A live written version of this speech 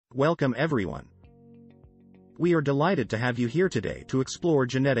Welcome everyone. We are delighted to have you here today to explore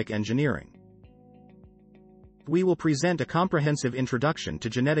genetic engineering. We will present a comprehensive introduction to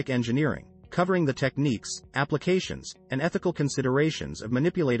genetic engineering, covering the techniques, applications, and ethical considerations of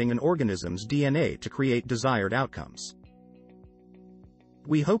manipulating an organism's DNA to create desired outcomes.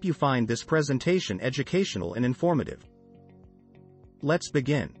 We hope you find this presentation educational and informative. Let's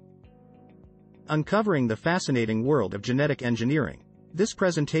begin. Uncovering the fascinating world of genetic engineering. This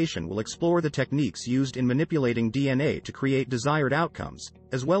presentation will explore the techniques used in manipulating DNA to create desired outcomes,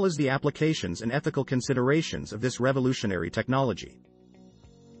 as well as the applications and ethical considerations of this revolutionary technology.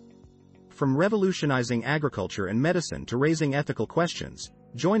 From revolutionizing agriculture and medicine to raising ethical questions,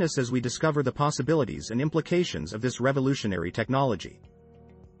 join us as we discover the possibilities and implications of this revolutionary technology.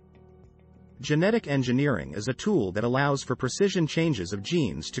 Genetic engineering is a tool that allows for precision changes of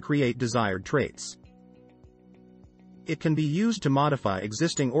genes to create desired traits. It can be used to modify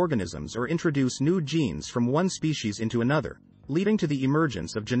existing organisms or introduce new genes from one species into another, leading to the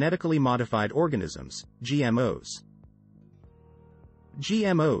emergence of genetically modified organisms, GMOs.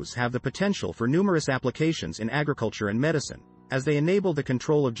 GMOs have the potential for numerous applications in agriculture and medicine, as they enable the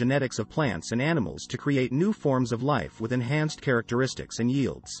control of genetics of plants and animals to create new forms of life with enhanced characteristics and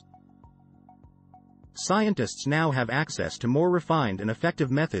yields. Scientists now have access to more refined and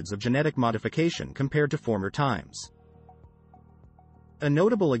effective methods of genetic modification compared to former times. A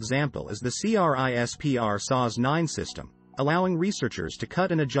notable example is the CRISPR-Cas9 system, allowing researchers to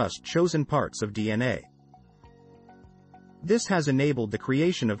cut and adjust chosen parts of DNA. This has enabled the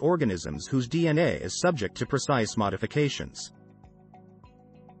creation of organisms whose DNA is subject to precise modifications.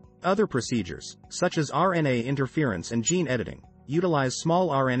 Other procedures, such as RNA interference and gene editing, utilize small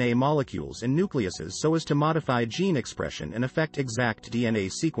RNA molecules and nucleuses so as to modify gene expression and affect exact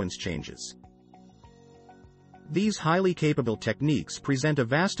DNA sequence changes. These highly capable techniques present a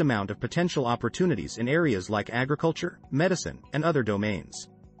vast amount of potential opportunities in areas like agriculture, medicine, and other domains.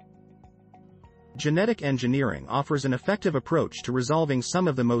 Genetic engineering offers an effective approach to resolving some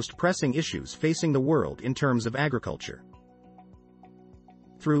of the most pressing issues facing the world in terms of agriculture.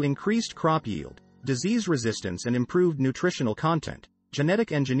 Through increased crop yield, disease resistance, and improved nutritional content,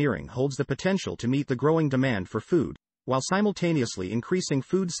 genetic engineering holds the potential to meet the growing demand for food, while simultaneously increasing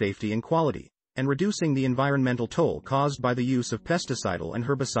food safety and quality, and reducing the environmental toll caused by the use of pesticidal and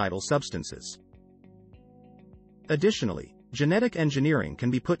herbicidal substances. Additionally, genetic engineering can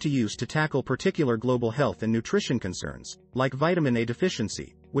be put to use to tackle particular global health and nutrition concerns, like vitamin A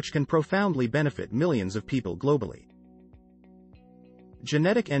deficiency, which can profoundly benefit millions of people globally.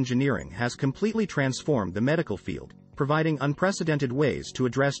 Genetic engineering has completely transformed the medical field, providing unprecedented ways to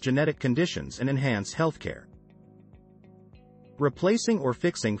address genetic conditions and enhance healthcare. Replacing or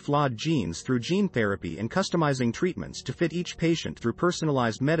fixing flawed genes through gene therapy and customizing treatments to fit each patient through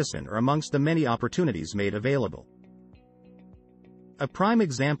personalized medicine are amongst the many opportunities made available. A prime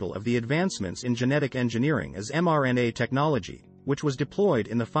example of the advancements in genetic engineering is mRNA technology, which was deployed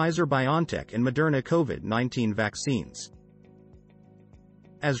in the Pfizer-BioNTech and Moderna COVID-19 vaccines.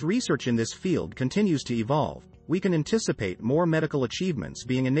 As research in this field continues to evolve, we can anticipate more medical achievements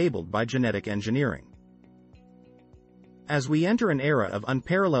being enabled by genetic engineering. As we enter an era of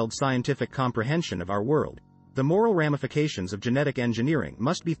unparalleled scientific comprehension of our world, the moral ramifications of genetic engineering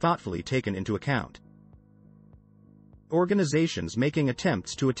must be thoughtfully taken into account. Organizations making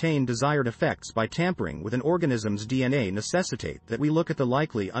attempts to attain desired effects by tampering with an organism's DNA necessitate that we look at the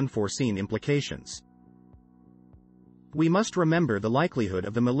likely unforeseen implications. We must remember the likelihood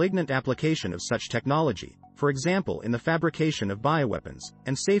of the malignant application of such technology, for example in the fabrication of bioweapons,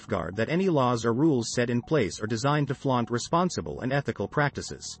 and safeguard that any laws or rules set in place are designed to flaunt responsible and ethical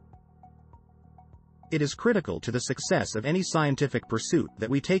practices. It is critical to the success of any scientific pursuit that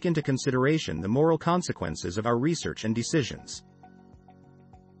we take into consideration the moral consequences of our research and decisions.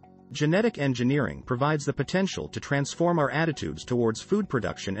 Genetic engineering provides the potential to transform our attitudes towards food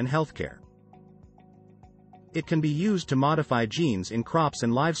production and healthcare. It can be used to modify genes in crops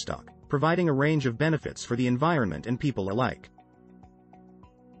and livestock, providing a range of benefits for the environment and people alike.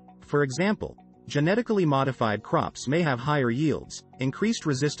 For example, genetically modified crops may have higher yields, increased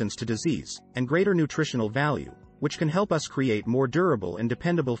resistance to disease, and greater nutritional value, which can help us create more durable and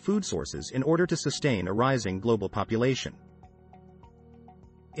dependable food sources in order to sustain a rising global population.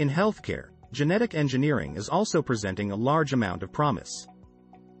 In healthcare, genetic engineering is also presenting a large amount of promise.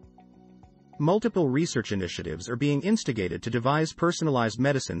 Multiple research initiatives are being instigated to devise personalized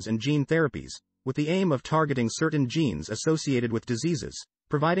medicines and gene therapies, with the aim of targeting certain genes associated with diseases,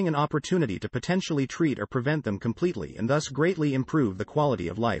 providing an opportunity to potentially treat or prevent them completely and thus greatly improve the quality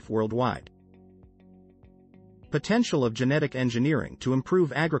of life worldwide. Potential of genetic engineering to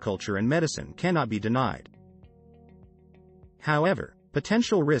improve agriculture and medicine cannot be denied. However,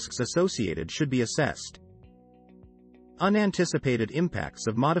 potential risks associated should be assessed. Unanticipated impacts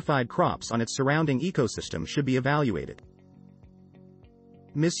of modified crops on its surrounding ecosystem should be evaluated.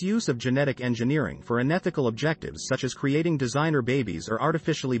 Misuse of genetic engineering for unethical objectives such as creating designer babies or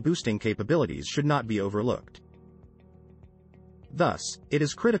artificially boosting capabilities should not be overlooked. Thus, it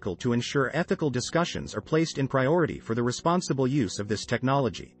is critical to ensure ethical discussions are placed in priority for the responsible use of this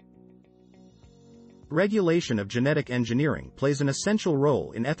technology. Regulation of genetic engineering plays an essential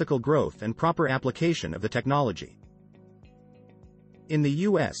role in ethical growth and proper application of the technology. In the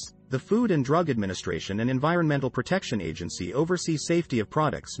U.S., the Food and Drug Administration and Environmental Protection Agency oversee safety of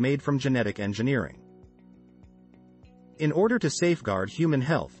products made from genetic engineering. In order to safeguard human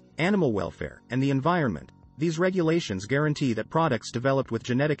health, animal welfare, and the environment, these regulations guarantee that products developed with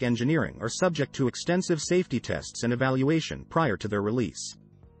genetic engineering are subject to extensive safety tests and evaluation prior to their release.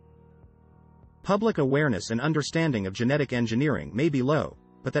 Public awareness and understanding of genetic engineering may be low,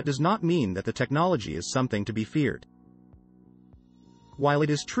 but that does not mean that the technology is something to be feared. While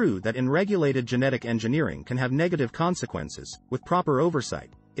it is true that unregulated genetic engineering can have negative consequences, with proper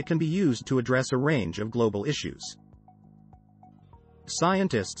oversight, it can be used to address a range of global issues.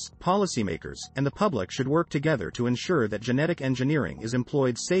 Scientists, policymakers, and the public should work together to ensure that genetic engineering is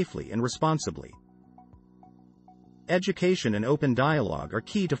employed safely and responsibly. Education and open dialogue are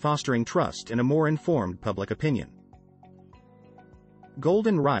key to fostering trust and a more informed public opinion.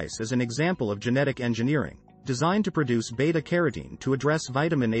 Golden rice is an example of genetic engineering, designed to produce beta-carotene to address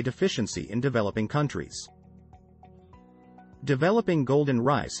vitamin A deficiency in developing countries. Developing golden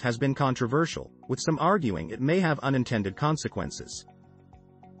rice has been controversial, with some arguing it may have unintended consequences.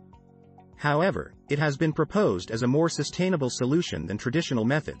 However, it has been proposed as a more sustainable solution than traditional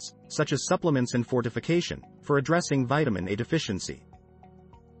methods, such as supplements and fortification, for addressing vitamin A deficiency.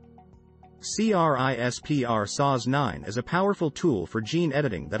 CRISPR-Cas9 is a powerful tool for gene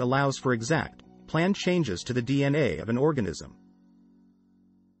editing that allows for exact, planned changes to the DNA of an organism.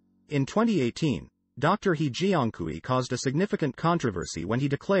 In 2018, Dr. He Jiankui caused a significant controversy when he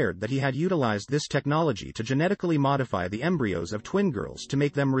declared that he had utilized this technology to genetically modify the embryos of twin girls to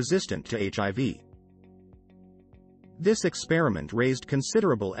make them resistant to HIV. This experiment raised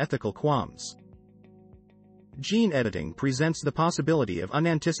considerable ethical qualms. Gene editing presents the possibility of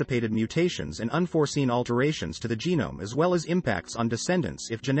unanticipated mutations and unforeseen alterations to the genome as well as impacts on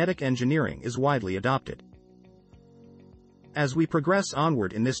descendants if genetic engineering is widely adopted. As we progress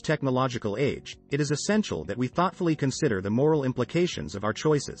onward in this technological age, it is essential that we thoughtfully consider the moral implications of our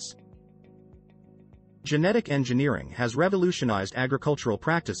choices. Genetic engineering has revolutionized agricultural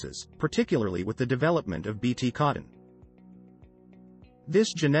practices, particularly with the development of Bt cotton.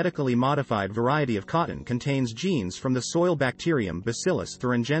 This genetically modified variety of cotton contains genes from the soil bacterium Bacillus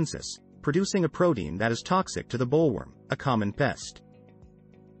thuringiensis, producing a protein that is toxic to the bollworm, a common pest.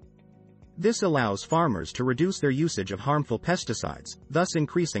 This allows farmers to reduce their usage of harmful pesticides, thus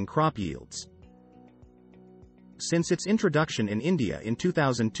increasing crop yields. Since its introduction in India in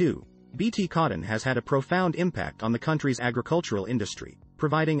 2002, Bt cotton has had a profound impact on the country's agricultural industry,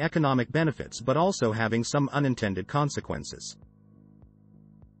 providing economic benefits but also having some unintended consequences.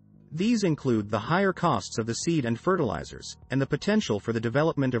 These include the higher costs of the seed and fertilizers, and the potential for the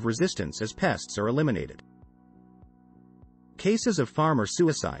development of resistance as pests are eliminated. Cases of farmer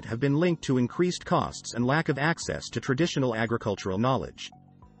suicide have been linked to increased costs and lack of access to traditional agricultural knowledge.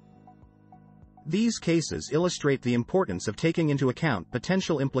 These cases illustrate the importance of taking into account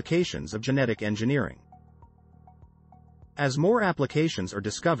potential implications of genetic engineering. As more applications are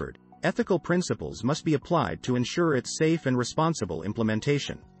discovered, ethical principles must be applied to ensure its safe and responsible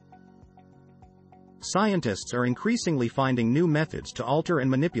implementation. Scientists are increasingly finding new methods to alter and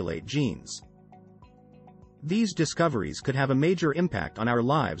manipulate genes. These discoveries could have a major impact on our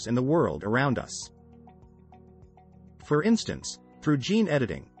lives and the world around us. For instance, through gene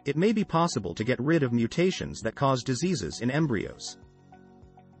editing, it may be possible to get rid of mutations that cause diseases in embryos.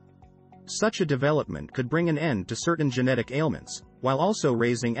 Such a development could bring an end to certain genetic ailments, while also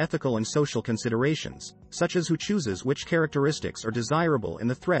raising ethical and social considerations, such as who chooses which characteristics are desirable in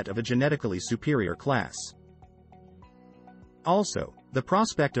the threat of a genetically superior class. Also, the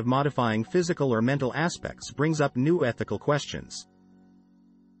prospect of modifying physical or mental aspects brings up new ethical questions.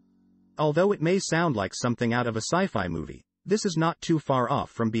 Although it may sound like something out of a sci-fi movie, this is not too far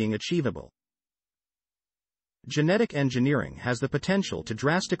off from being achievable. Genetic engineering has the potential to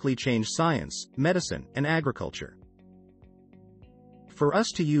drastically change science, medicine, and agriculture. For us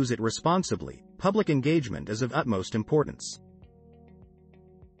to use it responsibly, public engagement is of utmost importance.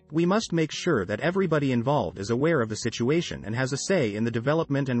 We must make sure that everybody involved is aware of the situation and has a say in the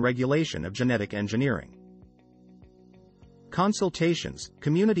development and regulation of genetic engineering. Consultations,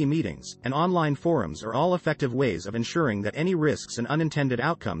 community meetings, and online forums are all effective ways of ensuring that any risks and unintended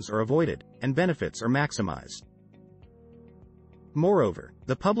outcomes are avoided, and benefits are maximized. Moreover,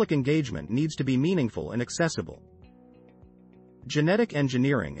 the public engagement needs to be meaningful and accessible. Genetic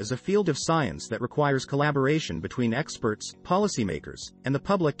engineering is a field of science that requires collaboration between experts, policymakers, and the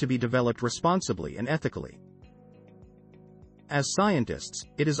public to be developed responsibly and ethically. As scientists,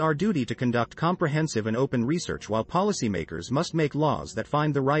 it is our duty to conduct comprehensive and open research, while policymakers must make laws that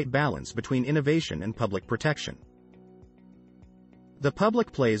find the right balance between innovation and public protection. The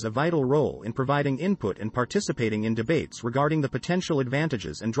public plays a vital role in providing input and participating in debates regarding the potential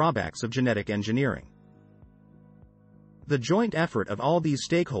advantages and drawbacks of genetic engineering. The joint effort of all these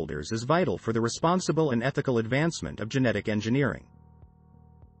stakeholders is vital for the responsible and ethical advancement of genetic engineering.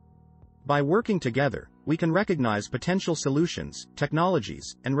 By working together, we can recognize potential solutions,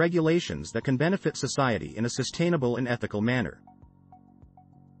 technologies, and regulations that can benefit society in a sustainable and ethical manner.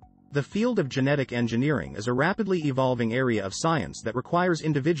 The field of genetic engineering is a rapidly evolving area of science that requires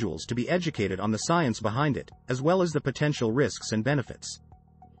individuals to be educated on the science behind it, as well as the potential risks and benefits.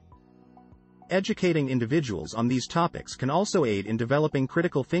 Educating individuals on these topics can also aid in developing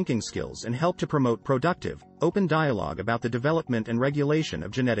critical thinking skills and help to promote productive, open dialogue about the development and regulation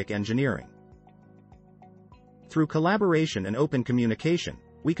of genetic engineering. Through collaboration and open communication,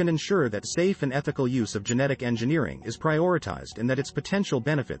 we can ensure that safe and ethical use of genetic engineering is prioritized and that its potential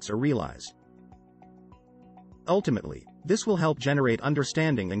benefits are realized. Ultimately, this will help generate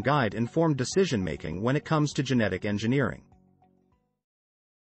understanding and guide informed decision-making when it comes to genetic engineering.